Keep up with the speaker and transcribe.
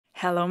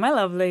Hello, my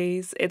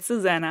lovelies. It's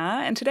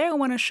Susanna, and today I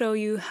want to show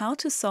you how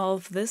to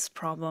solve this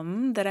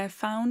problem that I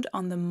found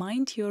on the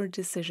Mind Your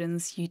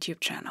Decisions YouTube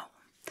channel.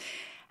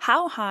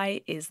 How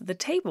high is the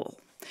table?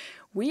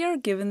 We are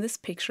given this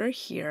picture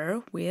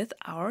here with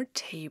our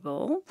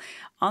table.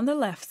 On the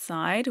left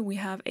side, we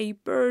have a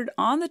bird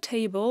on the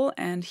table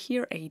and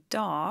here a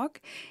dog.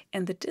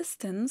 And the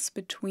distance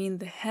between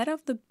the head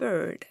of the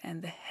bird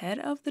and the head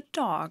of the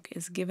dog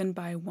is given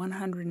by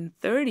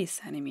 130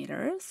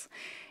 centimeters.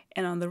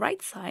 And on the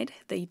right side,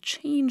 they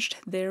changed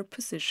their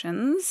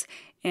positions,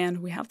 and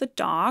we have the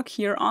dog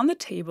here on the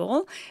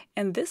table,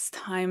 and this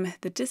time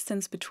the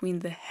distance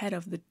between the head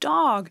of the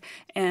dog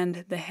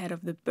and the head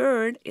of the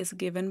bird is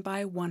given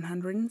by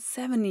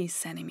 170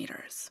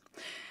 centimeters.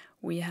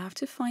 We have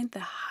to find the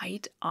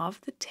height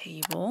of the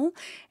table,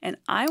 and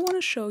I want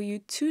to show you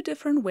two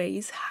different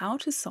ways how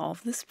to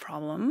solve this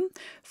problem.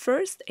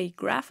 First, a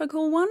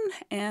graphical one,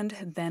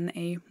 and then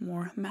a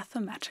more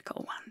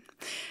mathematical one.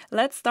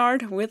 Let's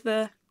start with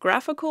the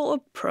graphical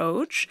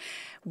approach,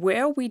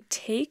 where we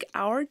take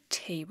our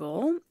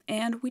table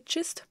and we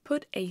just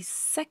put a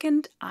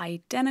second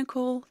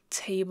identical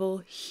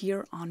table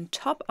here on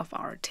top of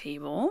our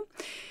table.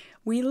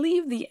 We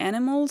leave the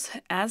animals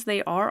as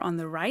they are on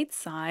the right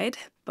side,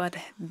 but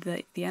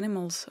the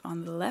animals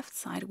on the left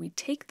side, we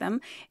take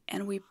them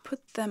and we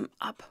put them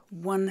up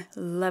one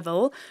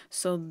level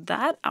so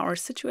that our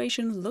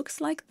situation looks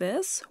like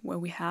this, where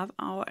we have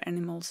our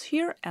animals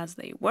here as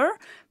they were,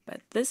 but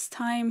this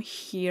time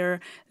here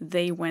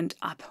they went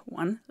up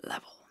one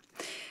level.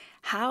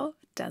 How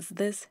does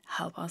this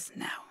help us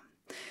now?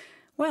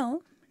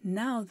 Well,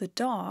 now the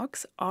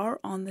dogs are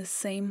on the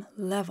same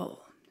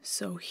level.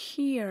 So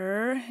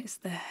here is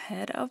the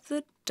head of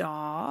the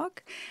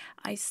dog.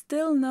 I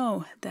still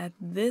know that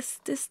this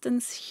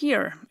distance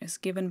here is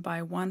given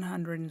by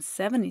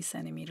 170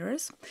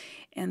 centimeters,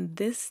 and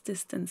this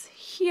distance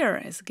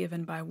here is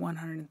given by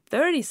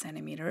 130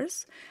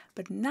 centimeters.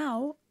 But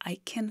now I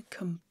can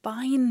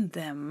combine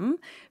them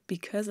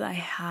because I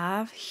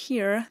have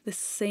here the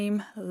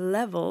same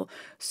level.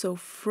 So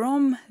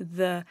from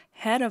the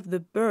head of the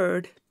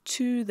bird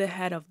to the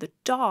head of the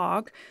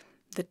dog,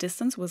 the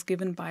distance was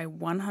given by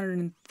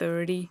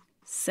 130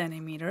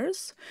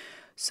 centimeters.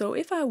 So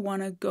if I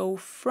want to go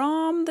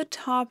from the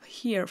top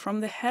here,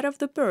 from the head of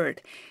the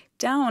bird,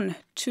 down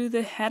to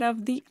the head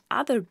of the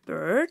other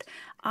bird,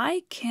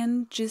 I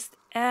can just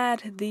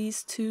add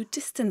these two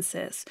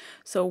distances.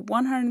 So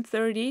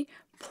 130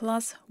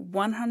 plus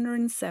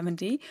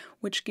 170,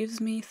 which gives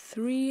me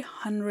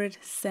 300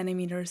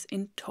 centimeters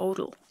in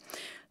total.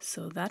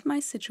 So that my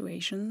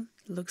situation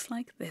looks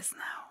like this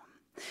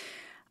now.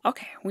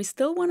 Okay, we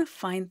still want to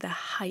find the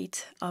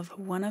height of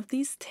one of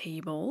these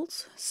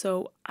tables,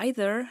 so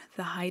either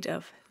the height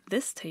of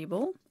this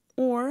table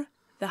or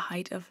the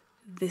height of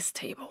this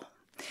table.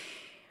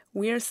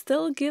 We are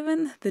still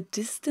given the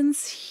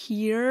distance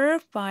here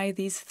by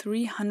these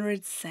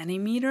 300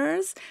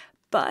 centimeters,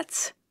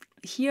 but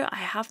here I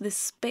have this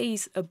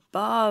space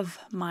above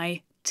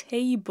my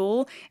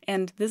table,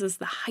 and this is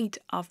the height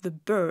of the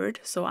bird,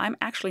 so I'm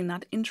actually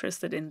not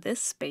interested in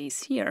this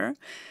space here,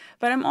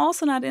 but I'm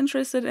also not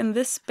interested in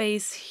this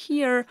space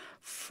here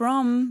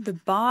from the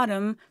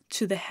bottom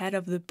to the head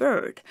of the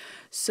bird.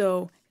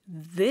 So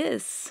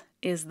this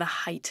is the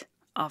height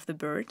of the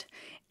bird,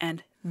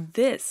 and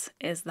this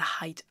is the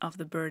height of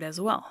the bird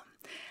as well.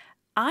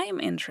 I'm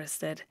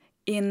interested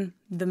in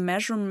the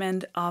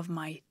measurement of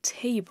my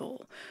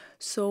table,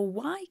 so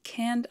why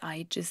can't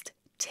I just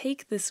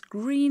take this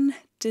green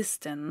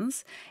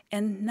distance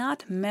and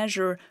not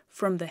measure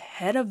from the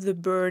head of the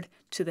bird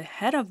to the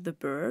head of the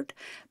bird,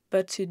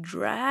 but to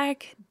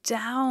drag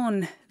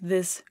down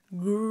this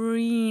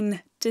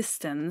green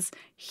distance.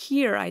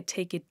 Here I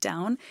take it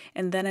down,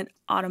 and then it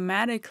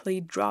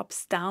automatically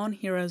drops down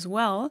here as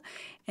well.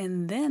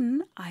 And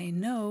then I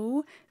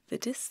know the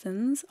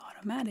distance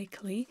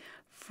automatically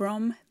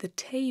from the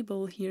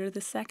table here,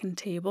 the second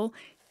table,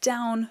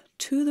 down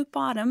to the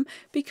bottom,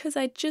 because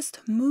I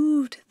just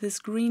moved this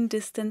green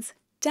distance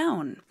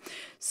down.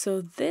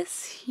 So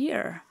this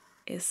here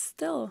is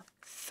still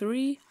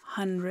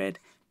 300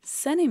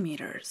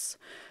 centimeters.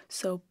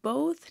 So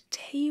both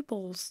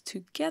tables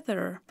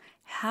together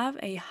have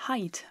a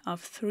height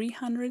of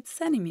 300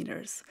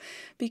 centimeters.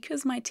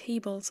 Because my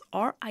tables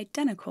are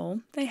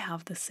identical, they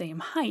have the same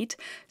height,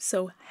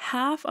 so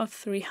half of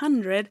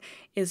 300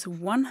 is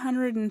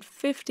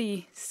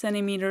 150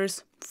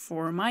 centimeters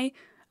for my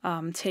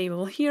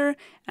table here,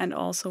 and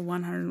also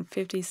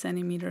 150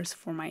 centimeters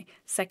for my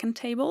second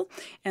table.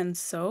 And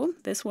so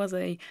this was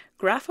a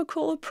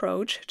graphical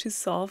approach to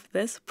solve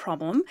this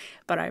problem,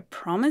 but I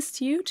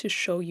promised you to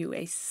show you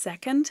a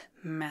second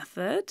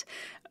method,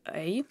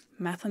 a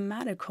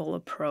mathematical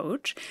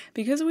approach,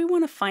 because we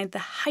want to find the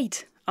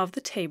height of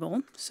the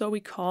table. So we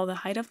call the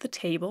height of the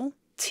table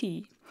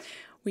T.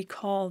 We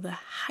call the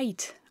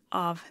height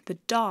of the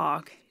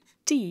dog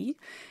D,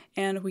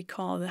 and we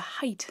call the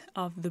height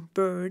of the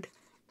bird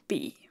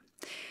B.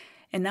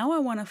 And now I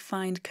want to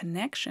find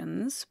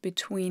connections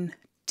between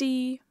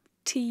D,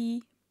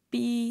 T,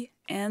 b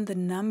and the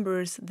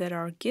numbers that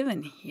are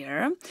given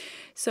here.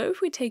 So if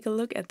we take a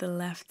look at the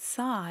left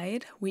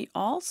side, we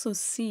also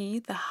see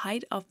the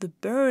height of the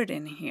bird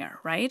in here,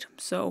 right?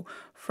 So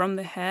from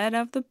the head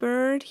of the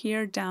bird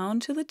here down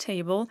to the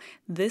table,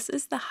 this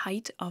is the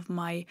height of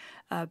my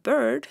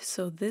bird,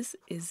 so this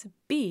is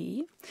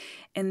b.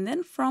 And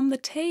then from the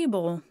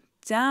table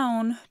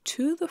down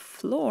to the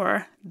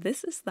floor,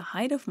 this is the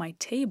height of my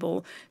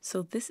table,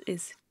 so this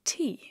is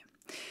t.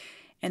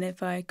 And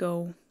if I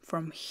go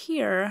from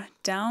here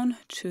down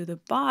to the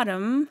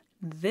bottom,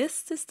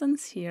 this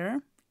distance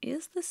here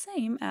is the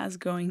same as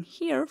going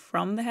here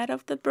from the head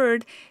of the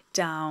bird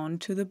down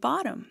to the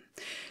bottom.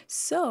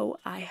 So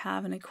I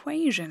have an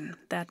equation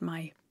that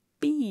my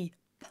b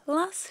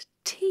plus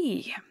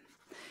t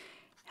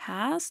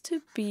has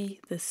to be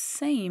the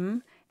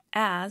same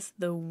as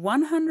the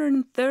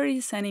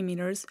 130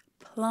 centimeters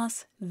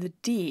plus the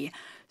d.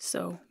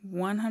 So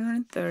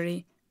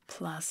 130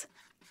 plus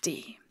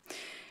d.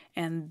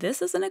 And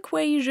this is an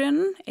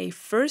equation, a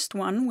first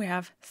one. We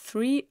have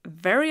 3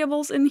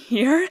 variables in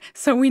here,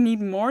 so we need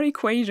more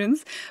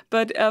equations.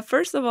 But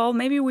first of all,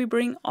 maybe we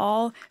bring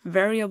all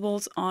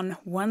variables on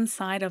one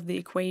side of the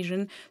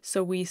equation.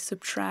 So we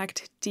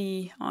subtract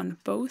d on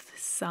both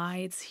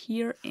sides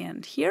here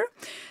and here,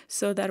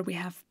 so that we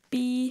have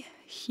b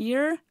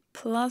here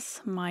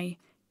plus my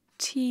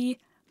t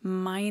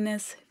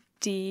minus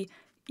d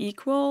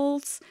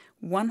equals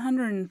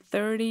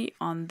 130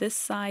 on this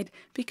side,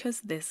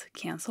 because this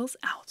cancels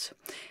out.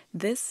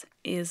 This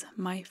is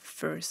my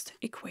first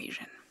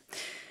equation.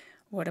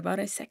 What about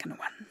a second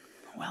one?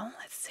 Well,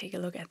 let's take a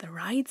look at the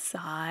right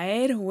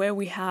side, where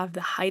we have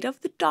the height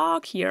of the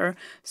dog here.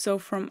 So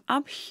from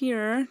up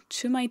here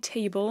to my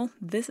table,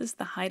 this is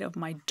the height of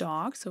my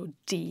dog, so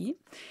d.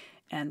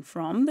 And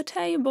from the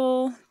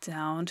table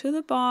down to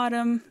the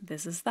bottom,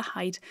 this is the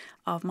height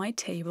of my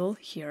table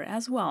here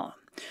as well.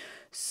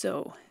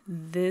 So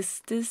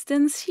this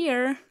distance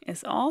here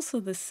is also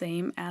the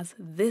same as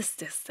this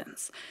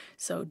distance.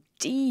 So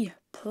d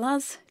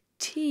plus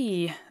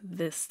t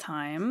this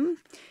time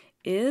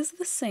is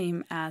the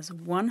same as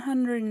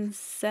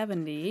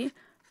 170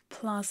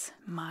 plus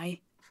my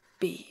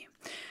b.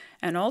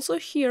 And also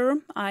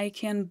here, I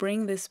can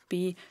bring this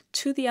b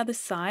to the other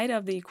side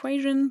of the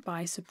equation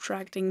by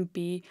subtracting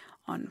b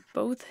on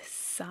both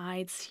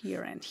sides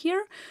here and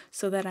here,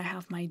 so that I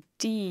have my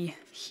d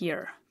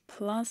here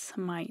plus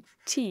my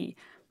t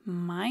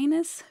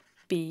minus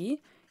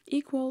b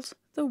equals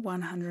the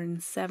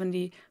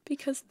 170,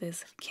 because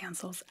this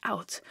cancels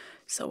out.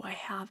 So I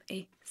have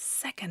a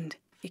second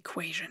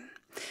equation.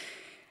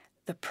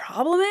 The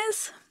problem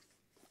is,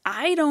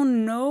 I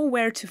don't know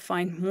where to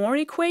find more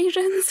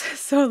equations,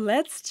 so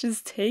let's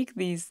just take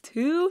these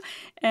 2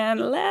 and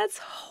let's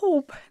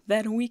hope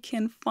that we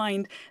can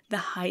find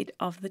the height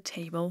of the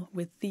table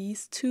with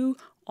these 2,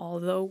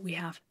 although we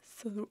have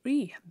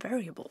 3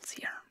 variables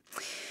here.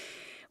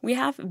 We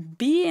have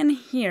b in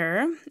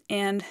here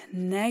and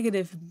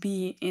negative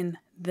b in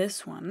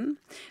this one.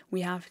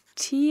 We have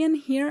t in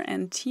here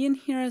and t in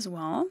here as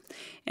well.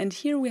 And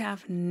here we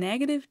have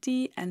negative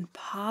d and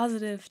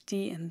positive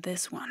d in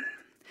this one.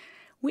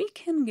 We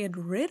can get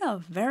rid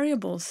of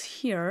variables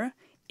here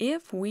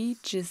if we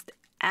just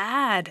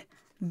add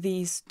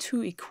these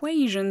 2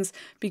 equations,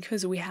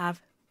 because we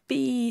have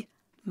b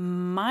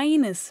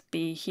minus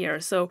b here.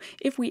 So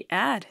if we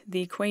add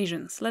the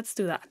equations, let's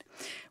do that.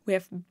 We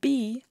have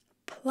b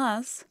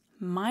plus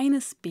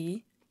minus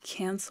b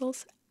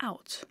cancels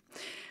out.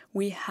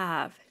 We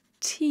have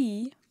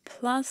t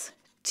plus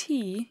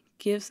t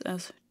gives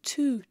us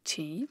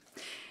 2t,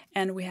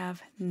 and we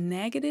have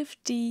negative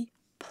d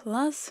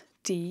plus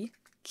d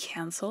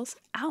cancels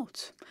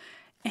out.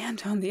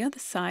 And on the other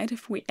side,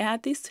 if we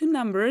add these 2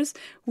 numbers,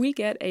 we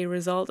get a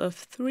result of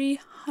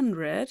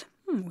 300.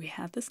 We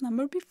had this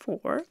number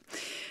before.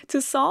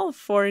 To solve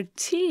for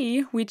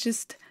t, we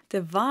just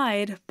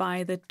divide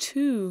by the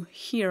 2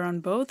 here on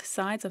both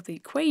sides of the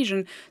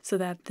equation, so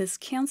that this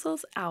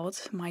cancels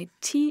out. My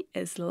t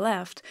is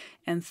left,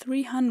 and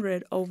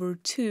 300 over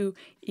 2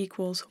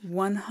 equals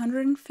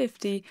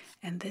 150,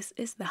 and this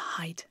is the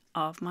height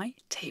of my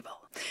table.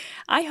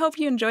 I hope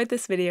you enjoyed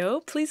this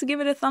video. Please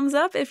give it a thumbs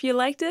up if you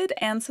liked it,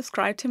 and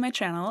subscribe to my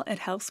channel. It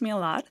helps me a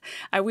lot.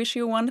 I wish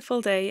you a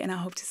wonderful day, and I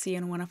hope to see you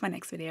in one of my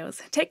next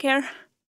videos. Take care!